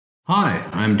Hi,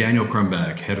 I'm Daniel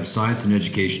Crumbach, Head of Science and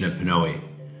Education at PNOE.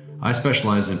 I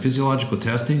specialize in physiological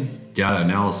testing, data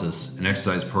analysis, and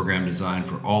exercise program design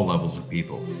for all levels of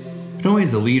people. PNOE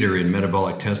is a leader in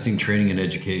metabolic testing, training, and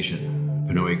education.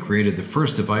 PNOE created the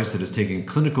first device that has taken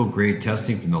clinical-grade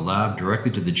testing from the lab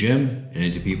directly to the gym and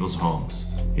into people's homes.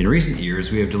 In recent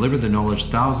years, we have delivered the knowledge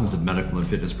thousands of medical and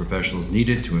fitness professionals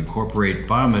needed to incorporate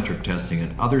biometric testing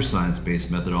and other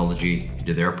science-based methodology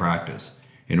into their practice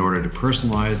in order to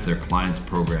personalize their clients'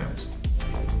 programs.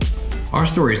 Our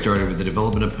story started with the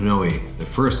development of PNOE, the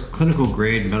first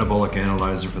clinical-grade metabolic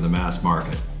analyzer for the mass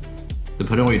market. The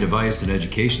PNOE device and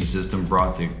education system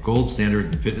brought the gold standard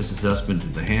in fitness assessment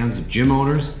into the hands of gym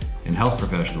owners and health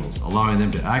professionals, allowing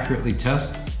them to accurately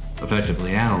test,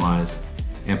 effectively analyze,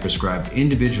 and prescribe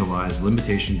individualized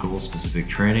limitation goal-specific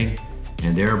training,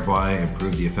 and thereby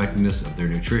improve the effectiveness of their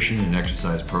nutrition and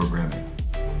exercise programming.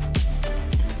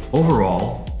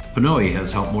 Overall, PNOE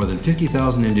has helped more than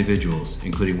 50,000 individuals,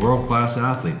 including world-class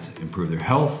athletes, improve their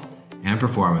health and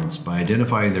performance by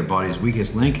identifying their body's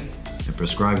weakest link and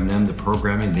prescribing them the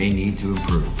programming they need to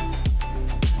improve.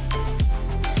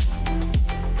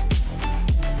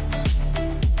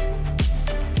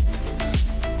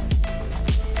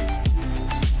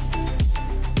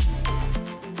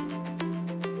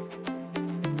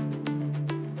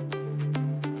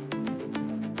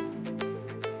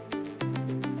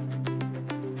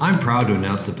 I'm proud to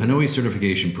announce the PNOE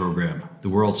Certification Program, the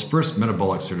world's first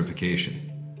metabolic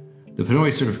certification. The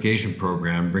PNOE Certification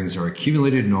Program brings our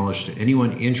accumulated knowledge to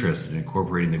anyone interested in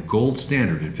incorporating the gold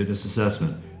standard in fitness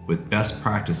assessment with best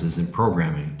practices in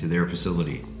programming to their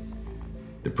facility.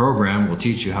 The program will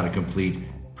teach you how to complete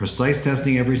precise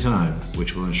testing every time,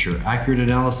 which will ensure accurate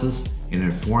analysis and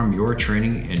inform your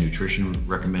training and nutrition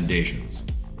recommendations.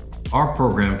 Our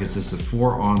program consists of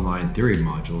 4 online theory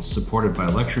modules supported by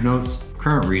lecture notes,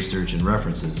 current research and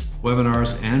references,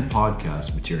 webinars, and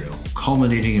podcast material,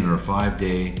 culminating in our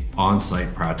 5-day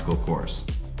on-site practical course.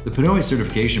 The PNOE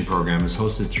Certification Program is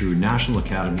hosted through National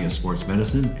Academy of Sports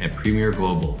Medicine and Premier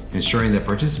Global, ensuring that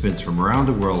participants from around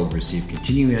the world receive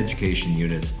continuing education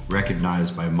units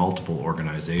recognized by multiple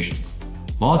organizations.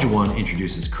 Module 1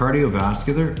 introduces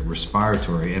cardiovascular,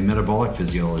 respiratory, and metabolic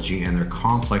physiology and their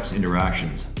complex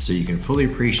interactions, so you can fully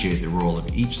appreciate the role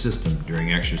of each system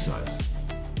during exercise.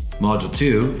 Module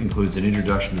 2 includes an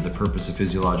introduction to the purpose of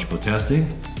physiological testing,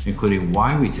 including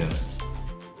why we test,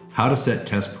 how to set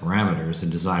test parameters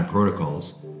and design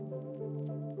protocols,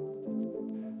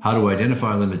 how to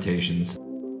identify limitations,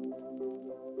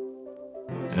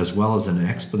 as well as an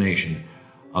explanation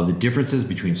of the differences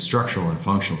between structural and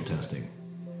functional testing.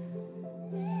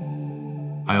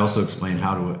 I also explain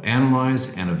how to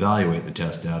analyze and evaluate the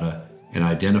test data and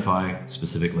identify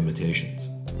specific limitations.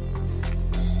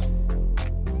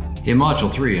 In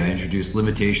Module 3, I introduce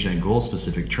limitation and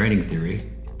goal-specific training theory,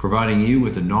 providing you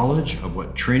with the knowledge of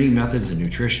what training methods and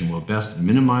nutrition will best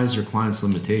minimize your clients'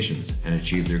 limitations and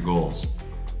achieve their goals,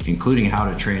 including how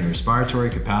to train respiratory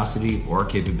capacity or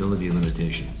capability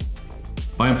limitations.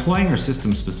 By employing our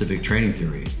system-specific training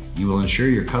theory, you will ensure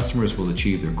your customers will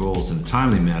achieve their goals in a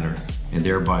timely manner and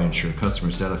thereby ensure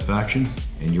customer satisfaction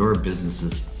and your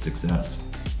business's success.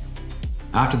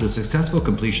 After the successful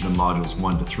completion of Modules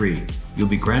 1 to 3, you'll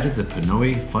be granted the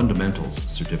PNOE Fundamentals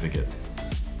Certificate.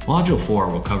 Module 4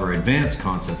 will cover advanced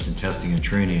concepts in testing and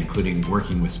training, including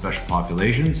working with special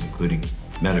populations, including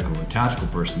medical and tactical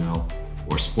personnel,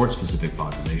 or sport-specific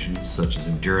populations such as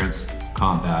endurance,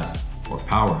 combat, or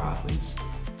power athletes,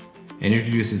 and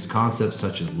introduces concepts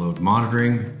such as load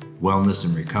monitoring, wellness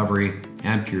and recovery,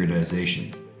 and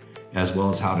periodization, as well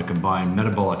as how to combine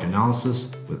metabolic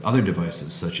analysis with other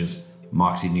devices such as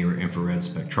Moxie near-infrared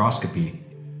spectroscopy,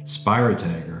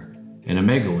 Spirotagger, and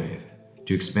OmegaWave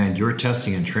to expand your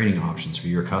testing and training options for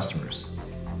your customers.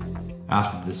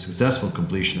 After the successful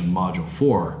completion of Module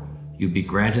 4, you'll be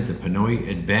granted the PNOE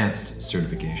Advanced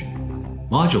Certification.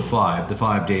 Module 5, the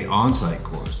 5-day on-site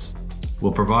course,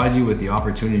 will provide you with the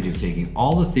opportunity of taking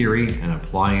all the theory and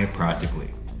applying it practically.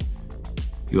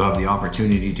 You'll have the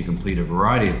opportunity to complete a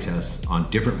variety of tests on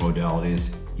different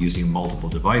modalities using multiple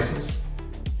devices,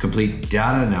 complete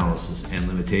data analysis and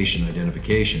limitation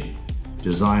identification,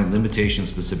 design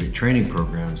limitation-specific training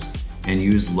programs, and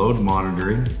use load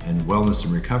monitoring and wellness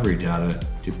and recovery data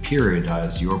to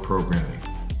periodize your programming.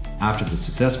 After the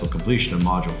successful completion of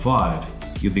Module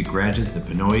 5, you'll be granted the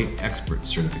PNOE Expert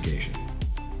Certification.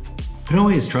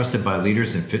 PNOE is trusted by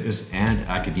leaders in fitness and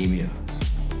academia.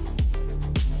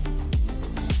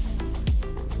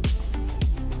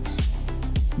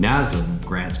 NASM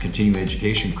grants continuing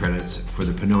education credits for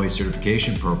the PNOE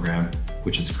Certification Program,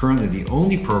 which is currently the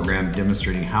only program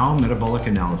demonstrating how metabolic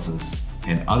analysis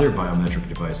and other biometric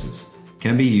devices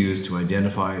can be used to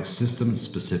identify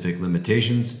system-specific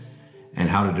limitations and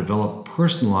how to develop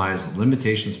personalized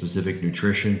limitation-specific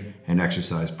nutrition and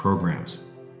exercise programs.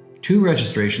 2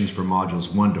 registrations for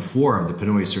modules 1 to 4 of the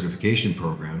PNOΗ certification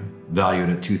program, valued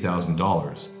at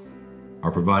 $2,000,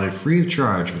 are provided free of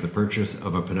charge with the purchase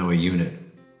of a PNOΗ unit.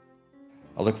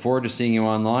 I look forward to seeing you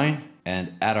online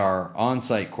and at our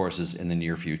on-site courses in the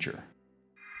near future.